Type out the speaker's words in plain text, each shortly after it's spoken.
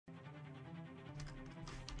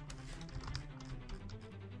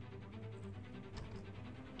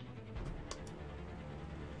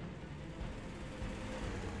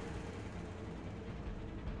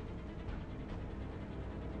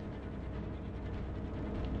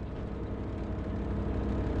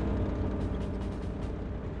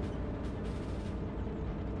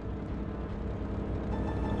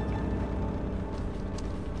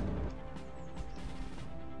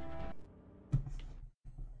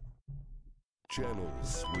Channel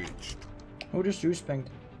switched. Who just juice pinged?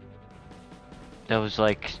 That was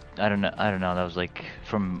like, I don't know, that was like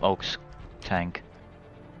from Oak's tank.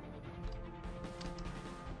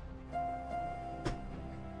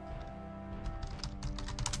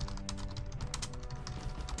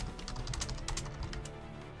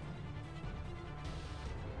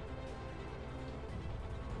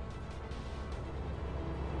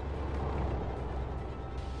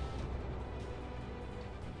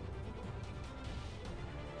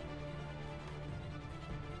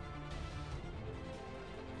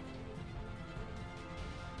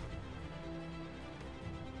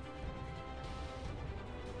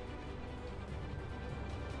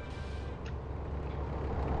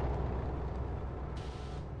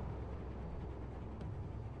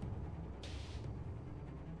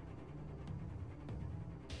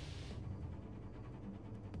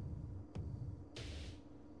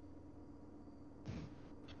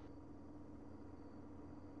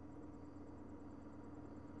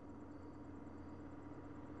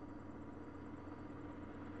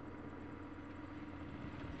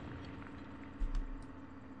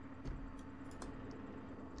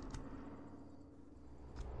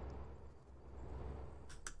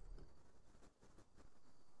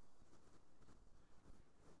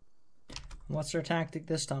 What's their tactic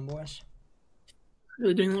this time, boys?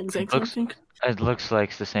 They're doing the exact same thing. It looks like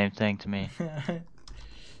it's the same thing to me.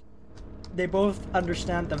 They both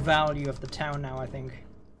understand the value of the town now, I think.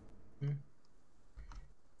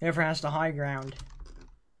 Whoever has the high ground.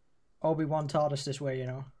 Obi-Wan taught us this way, you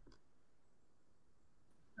know.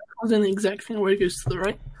 I was in the exact thing where it goes to the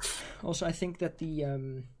right. Also, I think that the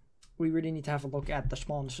we really need to have a look at the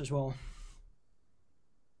spawns as well.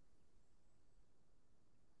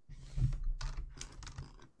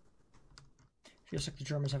 Feels like the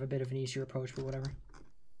Germans have a bit of an easier approach, but whatever.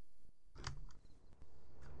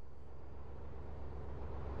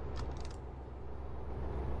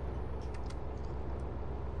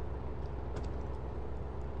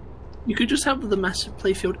 You could just have the massive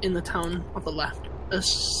playfield in the town on the left,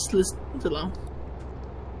 as below.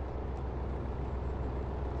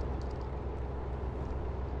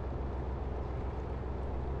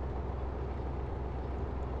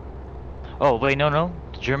 Oh wait, no,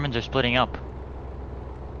 the Germans are splitting up.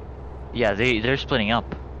 Yeah, they're splitting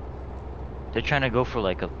up. They're trying to go for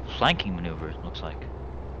like a flanking maneuver, it looks like.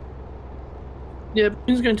 Yeah, but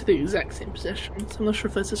he's going to the exact same position, so I'm not sure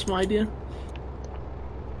if that's just my idea.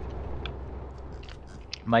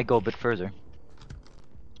 Might go a bit further.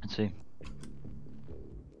 Let's see.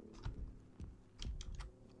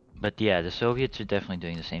 But yeah, the Soviets are definitely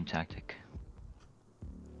doing the same tactic.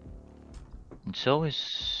 And so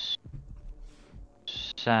is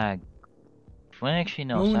SAG. Well, actually,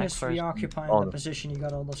 no. Moon SAG is first. reoccupying the position you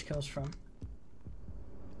got all those kills from.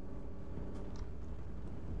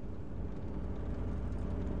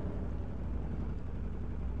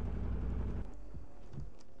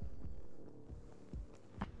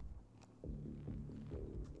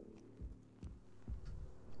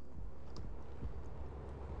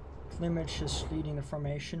 Klimich is leading the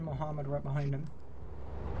formation, Mohammed right behind him.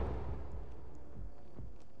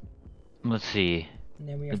 Let's see. And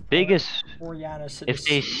then we The have biggest. Boreanaz at If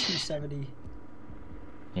they. 270.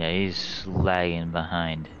 Yeah, he's lagging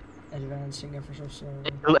behind. Advancing ever so slowly.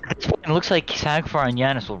 It looks like Sagfar and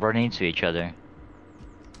Yanis will run into each other.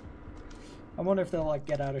 I wonder if they'll like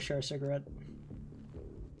get out of share a cigarette.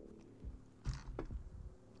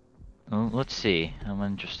 Well, let's see. I'm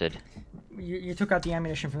interested. You took out the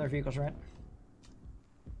ammunition from their vehicles, right?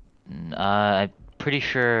 I'm pretty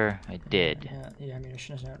sure I did. Yeah, the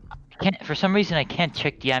ammunition is out. For some reason, I can't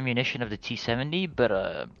check the ammunition of the T-70,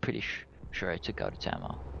 but pretty sure I took out its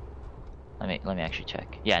ammo. Let me actually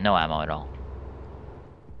check. Yeah, no ammo at all.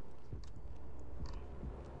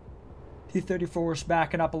 T-34 is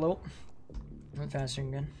backing up a little. Advancing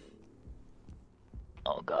again.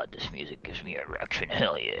 Oh god, this music gives me a erection.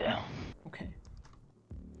 Hell yeah. Okay.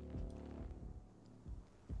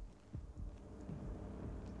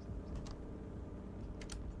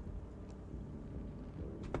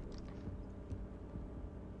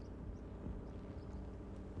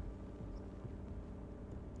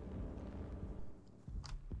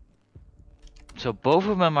 So both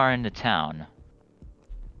of them are in the town.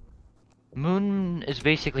 Moon is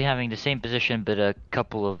basically having the same position, but a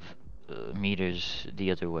couple of meters the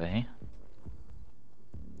other way.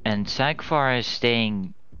 And Sagfar is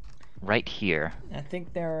staying right here. I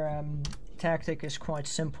think their tactic is quite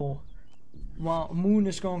simple. Well, Moon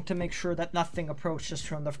is going to make sure that nothing approaches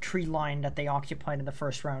from the tree line that they occupied in the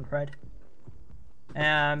first round, right?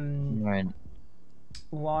 Right.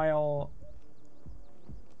 While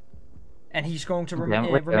and he's going to Yeah,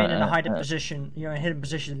 wait, remain in a hidden position, a hidden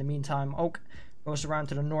position in the meantime. Oak goes around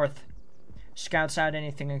to the north, scouts out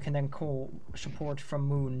anything, and can then call support from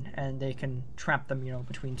Moon, and they can trap them,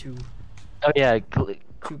 between two. Oh yeah, Two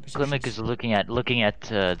Klimek is looking at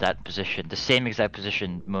that position, the same exact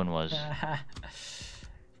position Moon was.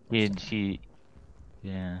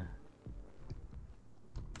 Yeah.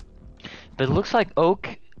 But it looks like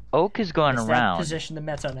Oak is going Is around. that position the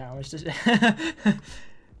meta now? Is this?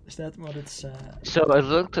 Is that what it's? So it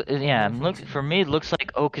looked, yeah. For me, it looks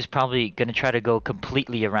like Oak is probably gonna try to go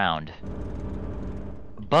completely around.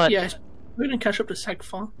 But yeah, we're gonna catch up to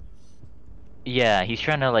Sagfar. Yeah, he's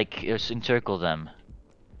trying to like encircle them.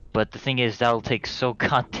 But the thing is, that'll take so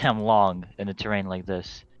goddamn long in a terrain like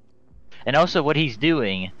this. And also, what he's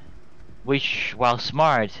doing, which while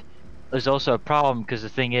smart, is also a problem because the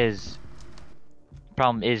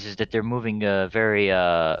problem is that they're moving very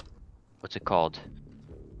what's it called?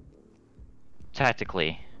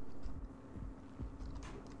 Tactically.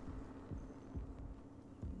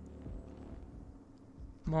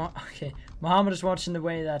 Okay, Mohammed is watching the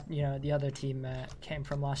way that the other team came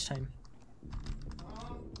from last time.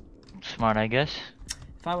 Smart, I guess.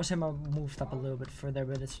 If I was him, I moved up a little bit further,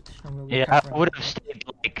 but it's not really. Yeah, I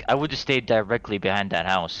would have stayed directly behind that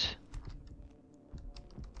house.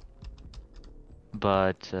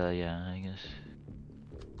 But yeah, I guess.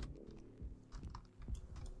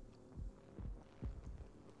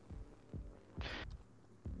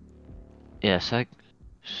 Yeah,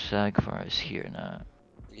 Sagfar is here now.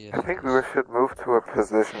 Yeah. I think we should move to a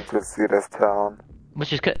position to see this town.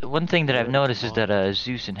 Which is one thing that I've noticed is that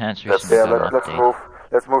Zeus enhanced let's recently.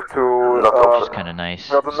 Let's move to. Which is kind of nice.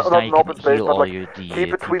 Not an open space, but like the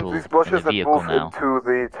keep between people these bushes in the and move now. into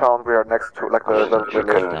the town we are next to, like the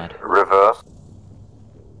village. Reverse.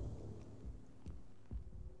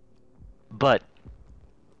 But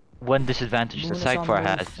one disadvantage that Sagfar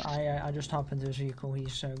has. I just hopped into his vehicle.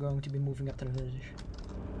 He's going to be moving up to the village.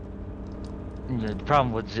 The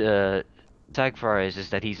problem with Sagfar is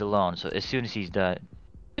that he's alone. So as soon as he's dead.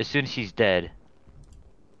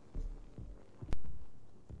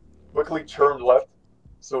 Quickly turn left,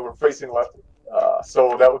 so we're facing left.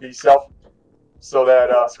 So that would be south, so that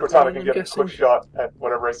Scortana can get a quick shot at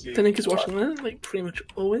whatever I see. Clinic is watching that, like pretty much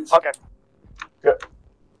always. Okay. Good.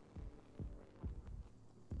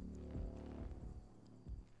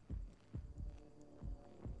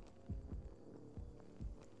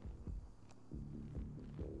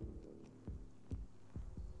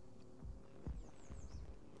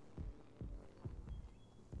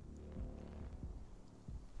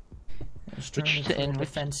 Which in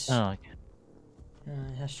defense. Oh.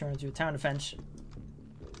 Has turned into a town defense.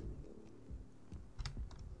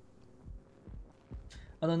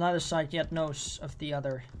 Although neither side yet knows of the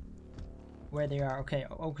other where they are. Okay,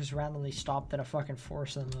 Oak has randomly stopped at a fucking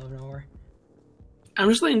forest in the middle of nowhere. I'm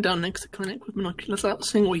just laying down next to Clinic with binoculars out,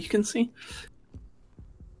 seeing what you can see.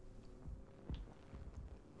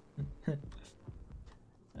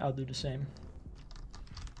 I'll do the same.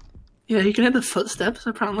 Yeah, you can hear the footsteps,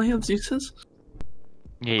 apparently, of Zeus's.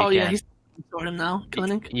 Yeah, you can. Yeah, he's saw him now,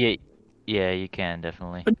 Clinic. Yeah, you can,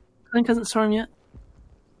 definitely. But Clinic hasn't saw him yet.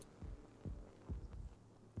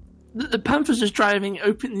 The Panther's just driving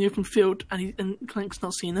in the open field, and Clinic's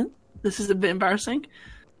not seen it. This is a bit embarrassing.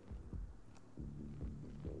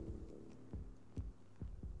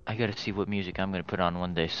 I gotta see what music I'm gonna put on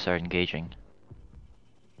when they start engaging.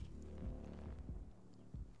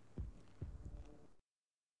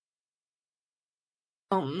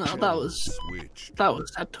 Oh no, that was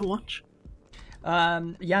sad to watch.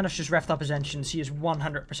 Yanis just revved up his engines. He has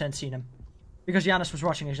 100% seen him. Because Yanis was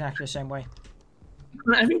watching exactly the same way.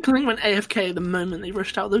 I think Clinic went AFK the moment they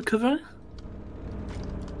rushed out the cover.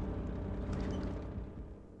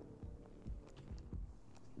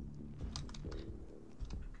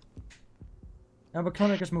 No, but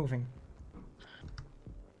Clinic is moving.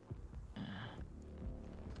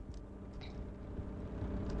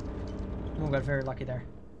 Moon got very lucky there.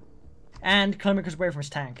 And Clinic is away from his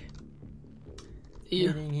tank.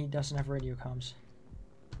 Yeah. Meaning he doesn't have radio comms.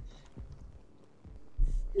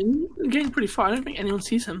 He's getting pretty far. I don't think anyone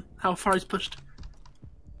sees him. How far he's pushed.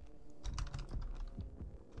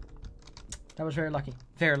 That was very lucky.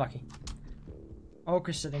 Very lucky. Oak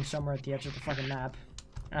is sitting somewhere at the edge of the fucking map.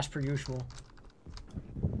 As per usual.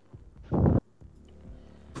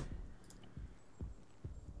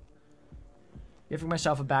 Giving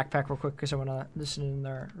myself a backpack real quick because I want to listen in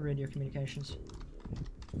their radio communications.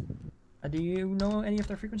 Do you know any of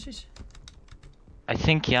their frequencies? I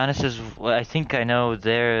think Giannis's. I think I know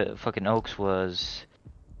their fucking Oaks was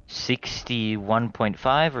 61.5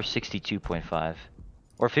 or 62.5.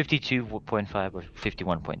 Or 52.5 or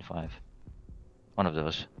 51.5. One of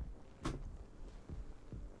those.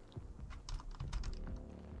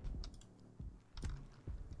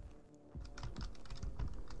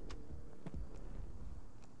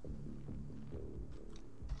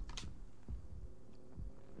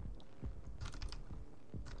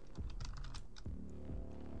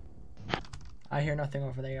 I hear nothing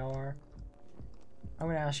over the AR. I'm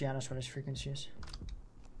gonna ask Yanis what his frequency is.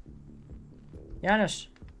 Yanis,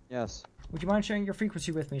 Yes. would you mind sharing your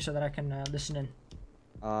frequency with me so that I can listen in?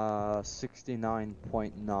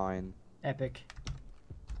 69.9. Epic.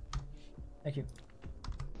 Thank you.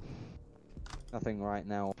 Nothing right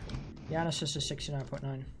now. Yanis is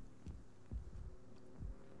 69.9.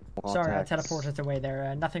 Sorry, I teleported away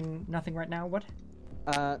there. Nothing right now. What?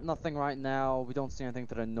 Nothing right now. We don't see anything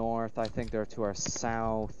to the north. I think they're to our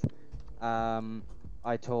south.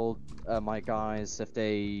 I told my guys if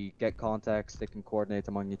they get contacts, they can coordinate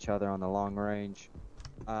among each other on the long range.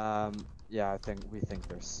 Yeah, we think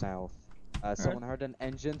they're south. Someone heard an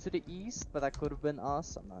engine to the east, but that could have been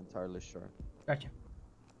us. I'm not entirely sure. Gotcha.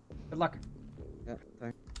 Good luck. Yeah,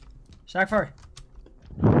 thanks. Sagfar,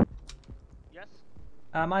 Yes.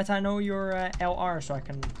 might I know your LR so I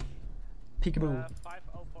can peekaboo?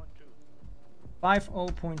 50.2.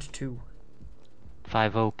 50.2.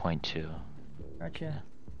 50.2. Gotcha.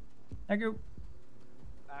 Thank you.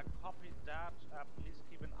 Copy that. Please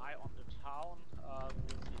keep an eye on the town. We'll see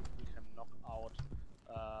if we can knock out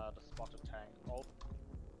the spotted tank. Oh,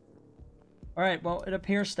 Alright, well, it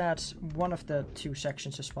appears that one of the two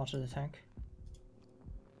sections has spotted a tank.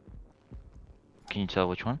 Can you tell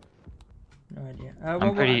which one? No idea.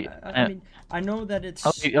 I'm pretty. I mean, I know that it's.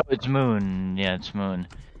 Oh, it's Moon. Yeah, it's Moon.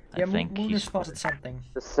 Yeah, I think Moon he's has spotted something.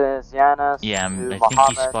 This is Yanis. Yeah, to I think he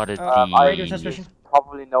Mohammed. spotted radio the. transmission.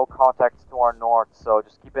 Probably no contacts to our north, so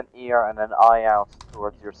just keep an ear and an eye out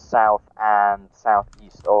towards your south and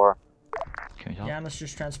southeast. Over. Can we tell? Yanis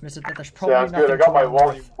just transmitted that there's probably Sounds nothing good. I got to my our north.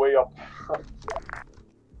 volume way up.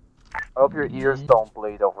 I hope your ears don't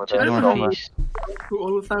bleed over To there. the don't so- know. northeast.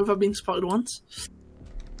 All of them have been spotted once.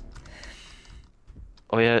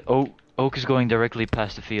 Oh yeah. Oak is going directly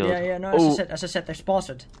past the field. Yeah, no, Oh, as I said, they're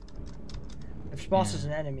spotted. They've spotted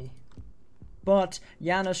an enemy. But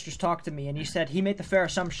Yanis just talked to me and he said he made the fair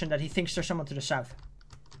assumption that he thinks there's someone to the south.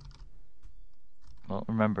 well,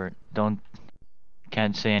 remember,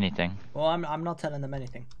 can't say anything. Well, I'm not telling them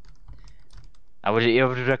anything. I would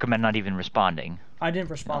recommend not even responding. I didn't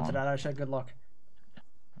respond to No. that. I said good luck.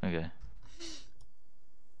 Okay.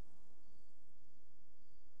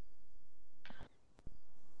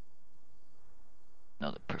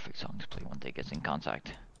 Another perfect song to play when they get in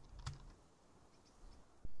contact.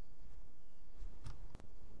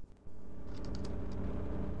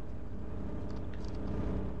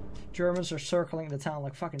 Germans are circling the town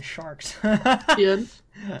like fucking sharks. Yeah.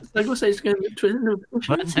 Like I say, it's going to be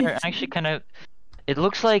But they're actually kind of. It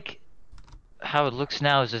looks like how it looks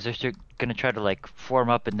now is as if they're gonna try to like form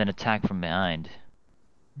up and then attack from behind.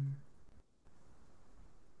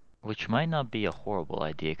 Which might not be a horrible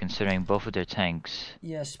idea considering both of their tanks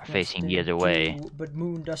Yes, are but facing they the other way. But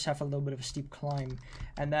Moon does have a little bit of a steep climb,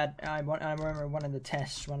 and that I remember one of the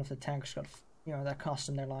tests, one of the tanks got, that cost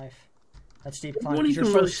them their life. That steep climb. What Because you you're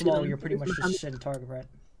can so really see slow, them- you're pretty much just sitting target right.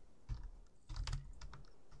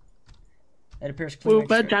 It appears clear. Well,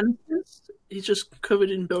 where Jan is, he's just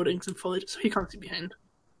covered in buildings and foliage, so he can't see behind.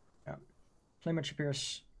 Plymouth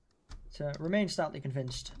appears to remain stoutly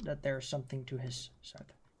convinced that there's something to his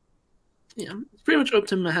south. Yeah, it's pretty much up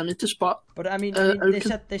to Mohammed to spot. But I mean,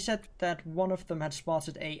 okay. they said that one of them had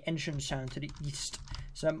spotted a engine sound to the east.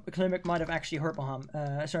 So Klimek might have actually heard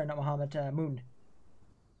Mohammed. Sorry, not Mohammed. Moon.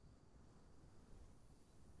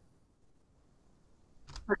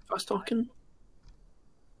 Sagfar's talking.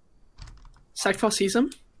 Sagfar sees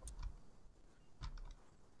him.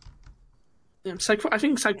 Yeah, I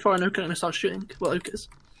think Sagfar and Oak are going to start shooting. Well, Oak is.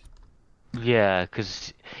 Yeah,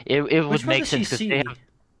 because it Which would one make does he sense because see? they have.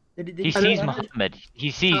 Did He I sees don't know. Muhammad.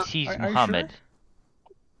 He sees Are you Muhammad.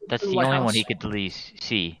 sure? That's The the White only one House. he could at least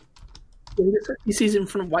see. He sees it in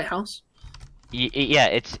front of White House. Yeah,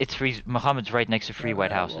 it's free. Muhammad's right next to three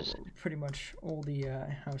White Houses. Well, pretty much all the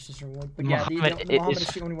houses are white. But yeah, Muhammad Muhammad is- is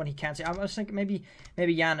the only one he can't see. I was thinking maybe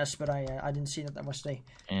Yanis, but I didn't see that was the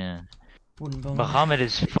Yeah. wooden bone. Muhammad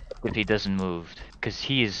is fucked if he doesn't move, because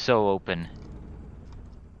he is so open.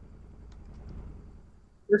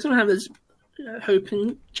 This one have is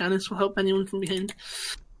hoping Janice will help anyone from behind.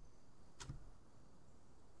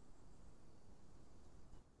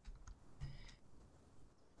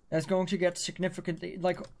 That's going to get significantly,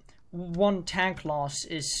 like, one tank loss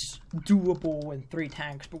is doable in 3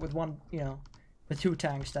 tanks, but with one With 2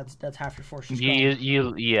 tanks, that's half your forces gone.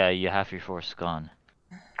 You half your force gone.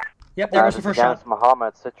 Yep, there was the first shot.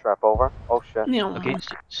 Mohammed, sit trap over. Oh shit. Okay,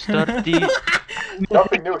 start the...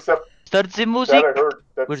 Nothing new except Start the that music! I heard.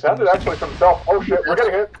 That Where's the sounded music? actually from south. Oh shit, we're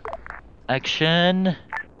getting hit. Action!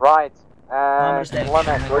 Right. Mohammed's dead.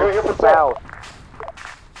 Clement, We're gonna hit move from south.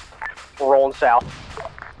 south. We're rolling south.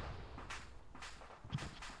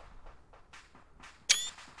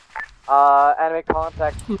 Enemy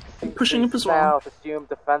contact. Pushing up as well. South. Assume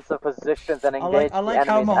defensive positions and engage I like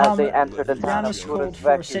the how enemies as Mohammed they enter the town of Giannis called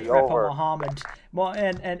for a sit Kuduzbeki. rep on Over.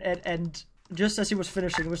 Mohammed. And just as he was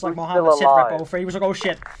finishing, it was like Who's Mohammed still sit rep alive? over. He was like, oh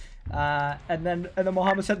shit. And then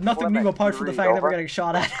Mohammed said nothing Clement, new apart you from the read, fact that we're over. getting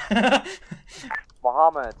shot at.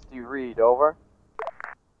 Mohammed, do you read? Over.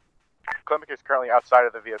 Clement is currently outside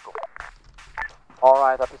of the vehicle.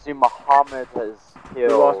 Alright, I presume Mohammed has We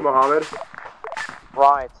killed. lost Mohammed.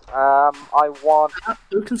 Right, I want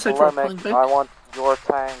You can say for Clement, back. I want your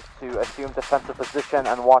tank to assume defensive position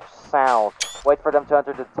and watch south. Wait for them to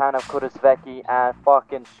enter the town of Kuduzbeki and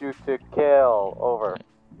fucking shoot to kill. Over.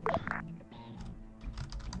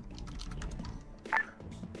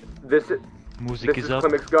 This is Music is up.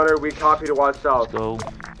 Clinic's gunner. We copy to watch south. Let's go.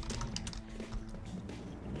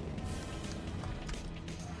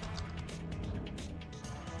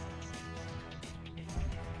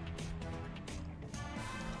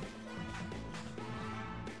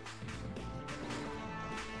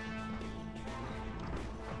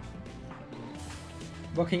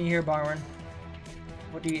 What can you hear, Byron?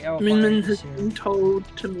 What do you Minman L5 has hear? been told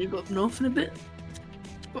to move up north in a bit.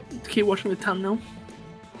 But keep watching the town now.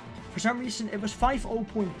 For some reason, it was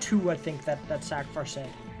 50.2, I think, that Zach first said.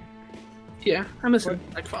 Yeah, I'm missing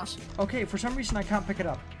like fast. Okay, for some reason I can't pick it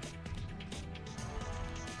up.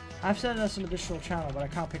 I've set it as an additional channel, but I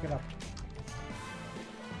can't pick it up.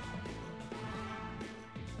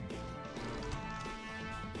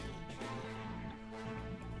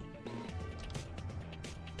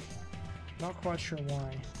 Not quite sure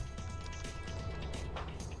why.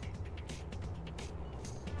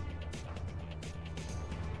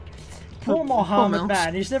 Poor Mohammed,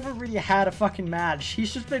 man. He's never really had a fucking match.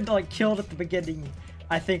 He's just been like killed at the beginning,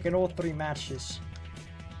 I think, in all 3 matches.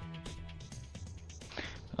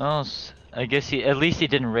 Oh, I guess at least he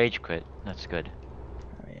didn't rage quit. That's good.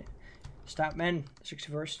 I mean, stop men,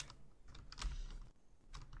 61st.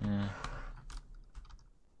 Yeah.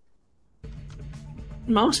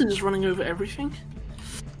 Mouse is just running over everything.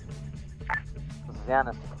 This is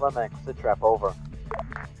Giannis Clement, sit trap. Over.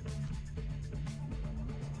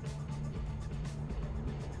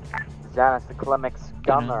 Giannis Clement's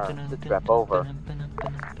gunner, sit trap. Over.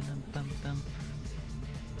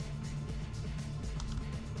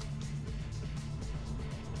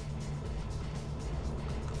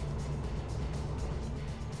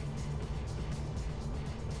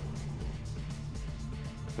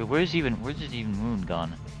 Wait, where's even Moon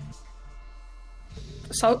gone?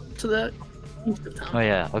 South to the east of town. Oh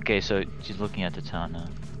yeah, okay, so she's looking at the town now.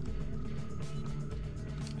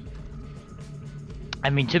 I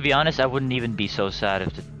mean, to be honest, I wouldn't even be so sad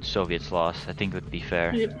if the Soviets lost. I think it would be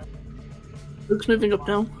fair. Yep. Luke's moving up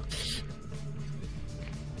now.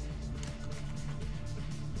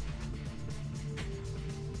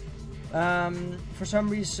 For some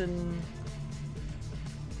reason,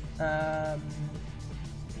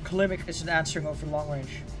 Klimek isn't answering over long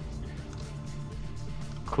range.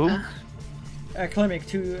 Who?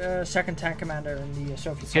 Klimek, second tank commander in the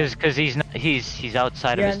Soviet side. Because he's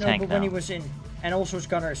outside of his tank but now. when he was in, and also his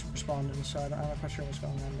gunner is responding, so I'm not quite sure what's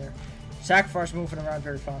going on there. Sacrifice moving around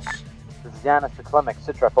very fast. This is Giannis Clement,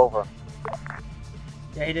 sit trap. Over.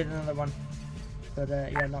 Yeah, he did another one, but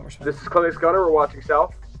yeah, not responding. This is Clinic's gunner. We're watching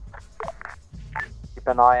south. Keep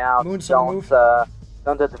an eye out. Moon's on the move.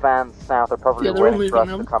 Don't advance south. They're probably Yeah, they're all waiting for us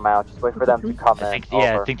moving to now. come out. Just wait for them to come in.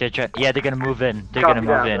 I think they're trying. Yeah, they're gonna move in. They're Copy gonna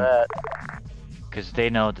move that. in because they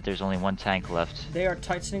know that there's only one tank left. They are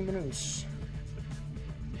tightening the noose.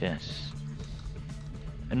 Yes.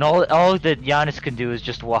 And all that Giannis can do is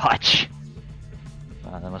just watch.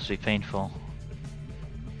 Wow, that must be painful.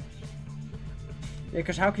 Yeah,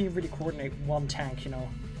 because how can you really coordinate one tank, you know?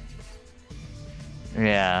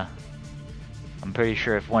 Yeah. I'm pretty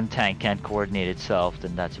sure if one tank can't coordinate itself,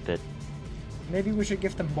 then that's a bit... Maybe we should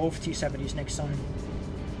give them both T-70s next time.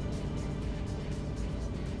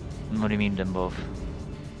 What do you mean them both?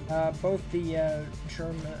 Both the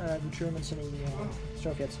Germans and the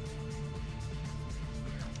Soviets.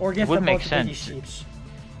 Or give them Would make both the sense. British ships.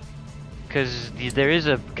 Because there is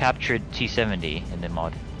a captured T-70 in the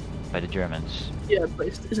mod by the Germans. Yeah, but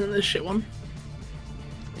isn't it the shit one?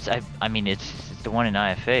 It's, I mean, it's the one in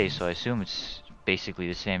IFA, so I assume it's basically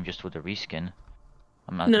the same, just with a reskin.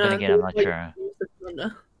 I'm not. Then again, I'm not sure.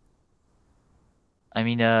 I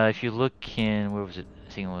mean, if you look in, where was it?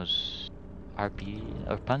 I think it was RP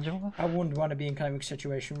or Panzer. I wouldn't want to be in kind of a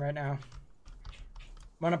situation right now.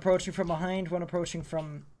 One approaching from behind, one approaching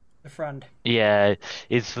from the front. Yeah,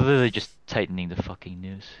 it's literally just tightening the fucking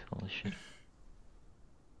news. Holy shit.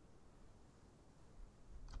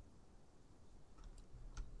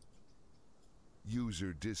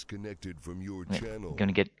 User disconnected from your channel.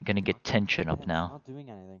 Gonna get tension up now. Not doing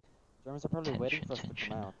anything. Germans are probably waiting for us to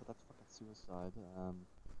come out, but that's fucking suicide.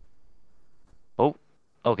 Oh,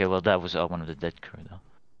 okay. Well, that was one of the dead crew,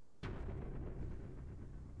 though.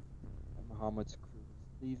 Muhammad's crew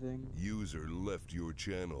is leaving. User left your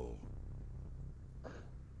channel.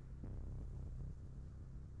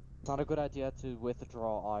 It's not a good idea to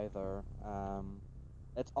withdraw either.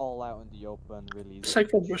 It's all out in the open, really.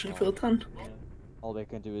 Cycle brushing for the ton. All they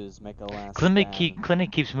can do is make a last Clinic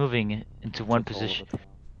stand. keeps moving into one position.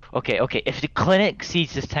 Okay. If the clinic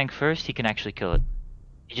sees this tank first, he can actually kill it.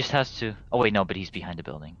 He just has to. Oh wait, no, but he's behind the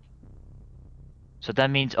building. So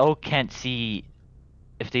that means O can't see.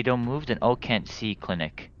 If they don't move, then O can't see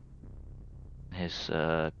clinic. His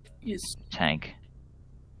Yes. tank.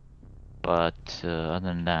 But other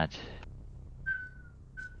than that,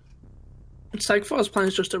 Psychfor's plan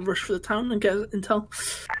is just to rush for the town and get intel.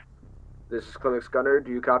 This is Clinic's Gunner. Do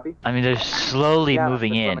you copy? I mean, they're slowly Yeah,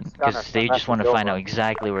 moving the in Clinic's Gunner, because they the just want to message find over. out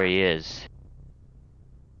exactly where he is.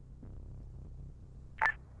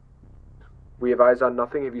 We have eyes on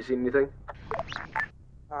nothing. Have you seen anything?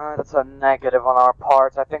 That's a negative on our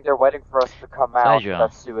part. I think they're waiting for us to come out. Sidra.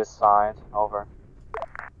 That's suicide. Over.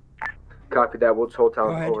 Copy that. We'll hold Go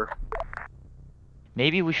town. ahead. Over.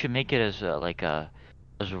 Maybe we should make it as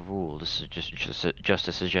as a rule. This is just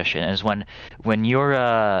a suggestion. As when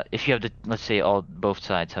you're if you have the, let's say both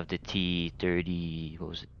sides have the T-30, what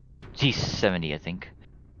was it? T-70, I think.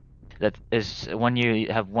 That is when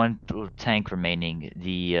you have one tank remaining,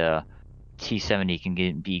 the T-70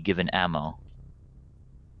 can be given ammo,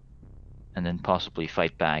 and then possibly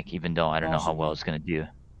fight back. Even though I don't know how well it's gonna do.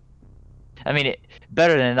 I mean,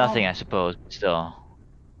 better than nothing, I suppose. Still.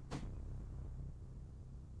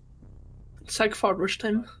 Psychfor rushed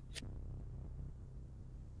him.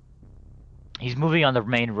 He's moving on the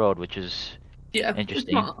main road, which is Yeah,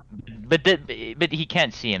 interesting. it's not. But he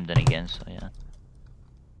can't see him then again, so yeah.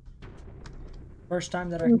 First time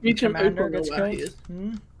that our Beat him commander open gets where he killed.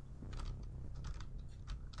 is.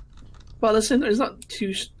 Well, listen, it's not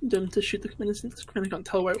too dumb to shoot the commander since the commander can't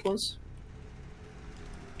tell where it was.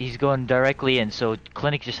 He's going directly in, so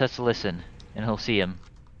Clinic just has to listen, and he'll see him.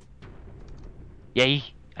 Yeah,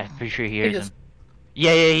 I'm pretty sure he hears him.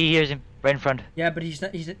 Yeah, he hears him right in front. Yeah, but he's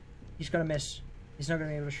not. He's gonna miss. He's not gonna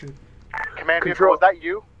be able to shoot. Command vehicle, was that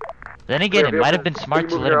you? Then again, Clear it might have vehicle. been smart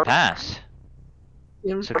to let him pass.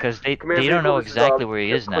 Yeah. So, because they Command don't know vehicle, this is, exactly where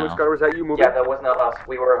he is Clinic's now. Gunner, was that you moving? Yeah, that was not us.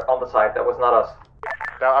 We were on the side. That was not us.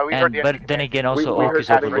 No, we heard And the but enemy then command. again, also we Oak heard is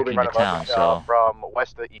having overlooking moving the town, so from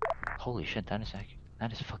west to east. holy shit, that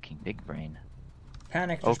is fucking big brain.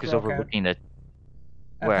 Panic just Oak is broke out. overlooking the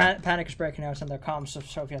where? Panic is breaking out on their comms of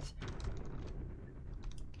Soviets.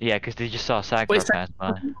 Yeah, because they just saw Sakura Wait, pass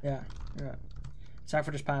by. Yeah.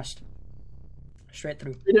 Cypher just passed. Straight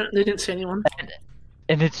through. They didn't see anyone.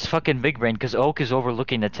 And it's fucking big brain because Oak is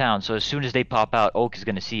overlooking the town, so as soon as they pop out, Oak is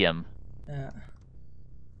gonna see him. Yeah.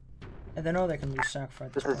 And they know they can lose Cypher.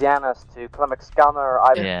 This is Yanis to Clemix Gunner.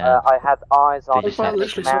 I had eyes on They just the have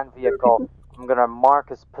to- command vehicle. I'm gonna mark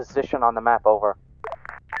his position on the map. Over.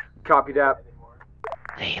 Copy that.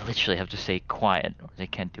 They literally have to stay quiet, or they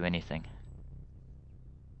can't do anything.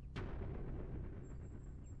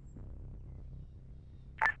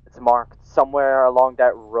 It's marked somewhere along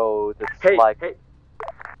that road. It's Hey, like hey.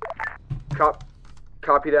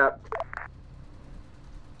 Copy that.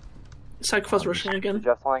 Psychfor's rushing again.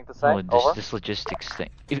 just something to say. Oh, Over. this logistics thing.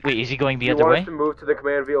 Wait, is he going the You other want way? us to move to the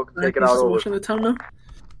command vehicle to take it He's out over. rushing the town now.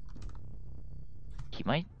 He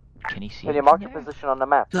might. Can he see? Can you him mark from your there? position on the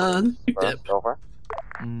map? No, big First, dip. over.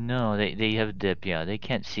 No, they have a dip. Yeah, they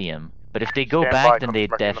can't see him. But if they go Stand back, by, then they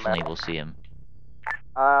marking the definitely map. will see him.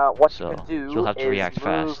 What So you can do he'll have to is react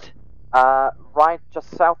move, fast. right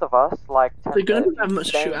just south of us, like 10 They're going to minutes, have much to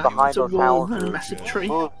staying shoot at. behind It's a those wall houses. and a massive tree.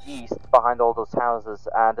 Move east behind all those houses,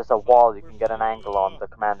 and there's a wall. You can get an angle on the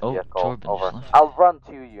command Oh, vehicle. Torben Over. just left. I'll run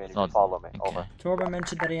to you and you Oh, can follow me. okay. Over. Torben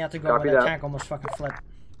mentioned that he had to go Copy when the that. tank almost fucking flipped.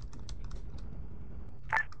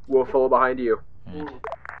 We'll follow behind you. Right.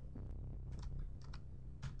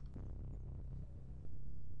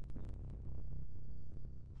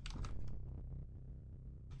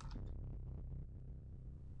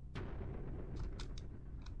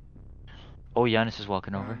 Oh, Giannis is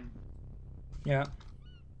walking over. Yeah.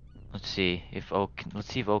 Let's see if Oak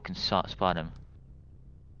can spot him.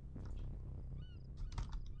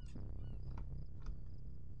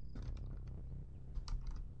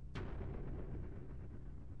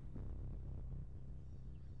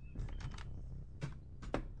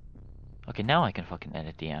 Okay, now I can fucking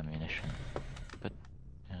edit the ammunition. But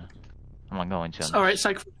yeah, I'm not going to. Alright,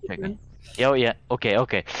 Psych. Oh yeah.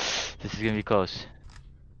 Okay. This is gonna be close.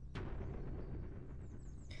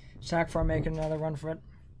 Sackfar making another run for it.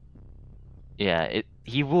 Yeah,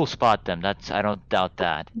 he will spot them. I don't doubt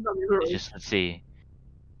that. It's just let's see.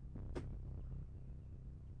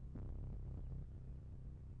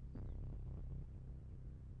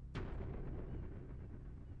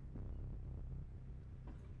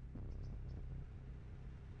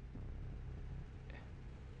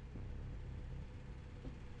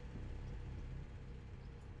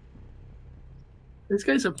 These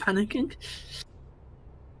guys are panicking.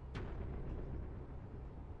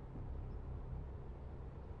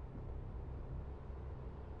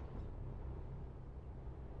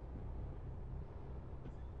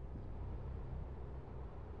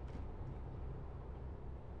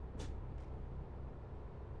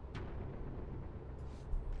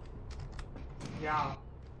 Yeah.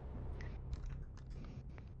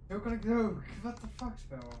 You're gonna go. What the fuck,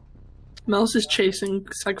 spell? Mel's is chasing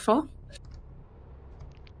Sagfar.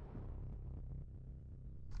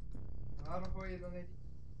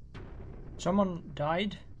 Someone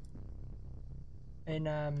died in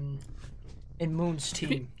Moon's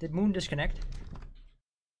team. Did Moon disconnect?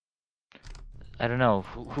 I don't know.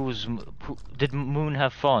 Did Moon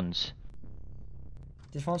have phones?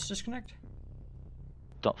 Did phones disconnect?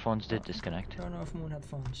 Phones did disconnect. I don't know if Moon had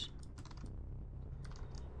phones.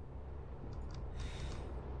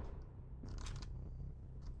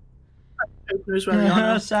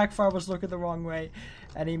 Sackfar was looking the wrong way,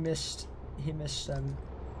 and he missed.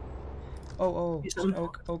 Oak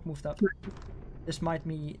moved up. This might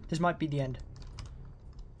be the end.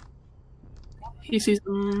 He sees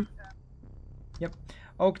them. Yep.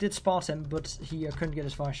 Oak did spot him, but he couldn't get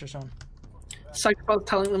his flashers on. Sackfar's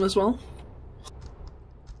telling them as well.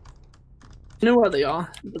 You know where they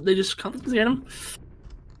are, but they just can't get them.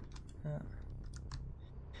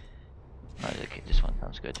 Alright, okay, this one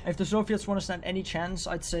sounds good. If the Soviets want to stand any chance,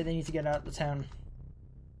 I'd say they need to get out of the town.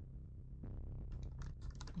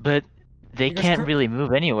 But they can't really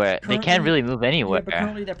move anywhere. They can't really move anywhere. Yeah, but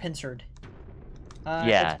currently they're pincered.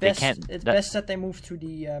 Yeah, it's best, they can't. It's best that they move to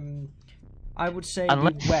the, I would say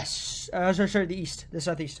the west. Sorry, the east, the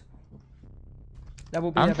southeast. That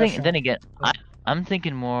will be. I'm thinking. Then again, I'm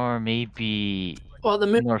thinking more maybe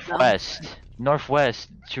the northwest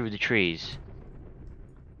through the trees.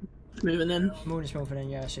 Moving in. Moon is moving in.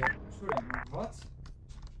 Yeah, I see it. What?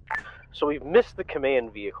 So we've missed the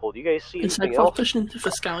command vehicle. Do you guys see anything else? else? Pushing for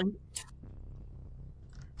scouting.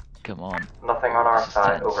 Come on. Nothing on our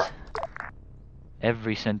side. Over.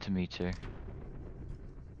 Every centimeter.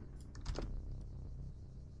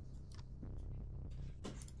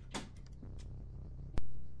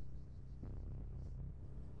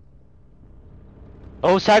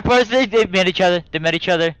 Oh, sidebars! They met each other. They met each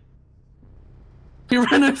other. He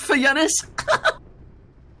ran over for Yanis.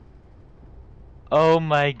 Oh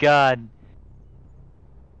my god.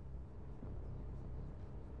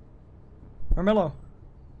 Armillo.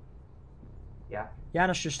 Yeah.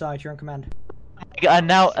 Yanis just died. You're on command. And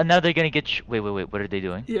now they're gonna get. Wait. What are they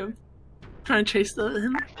doing? Yeah. Trying to chase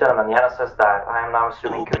him. Gentlemen, Yanis says that I am now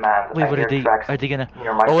assuming command. Wait, what are they? Are they gonna?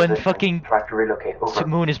 Oh, and fucking. Try to relocate. Over.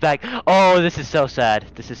 Moon is back. Oh, this is so sad.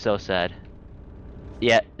 This is so sad.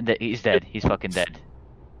 Yeah, he's dead. He's fucking dead.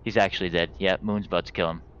 He's actually dead. Yeah, Moon's about to kill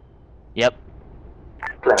him. Yep.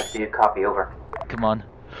 Plymouth, do you copy? Over. Come on.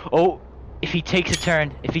 Oh, if he takes a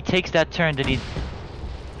turn, if he takes that turn, then he.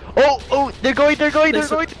 Oh, they're going.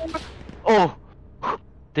 Oh,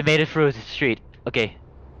 they made it through the street. Okay.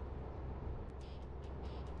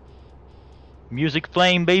 Music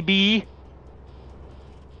playing, baby.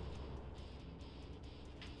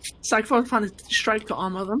 Sackfar trying to strike to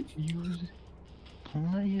armor them. Music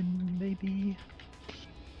playing, baby.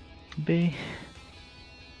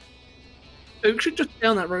 Oak should just stay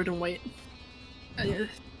on that road and wait. I think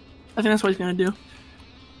that's what he's gonna do.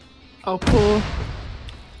 Oh, poor.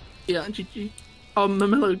 Yeah, GG. Oh,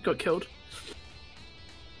 Mamilo got killed.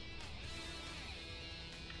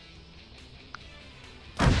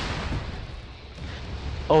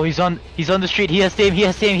 Oh, he's on the street. He has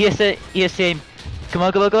aim. Come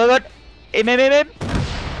on. Aim.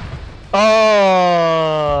 Oh,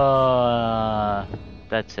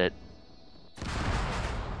 that's it.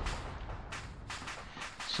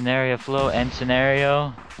 Scenario flow and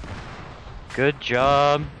scenario. Good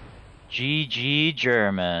job. GG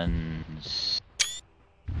Germans.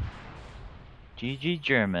 GG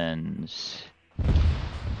Germans.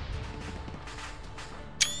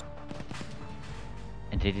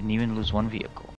 And they didn't even lose one vehicle.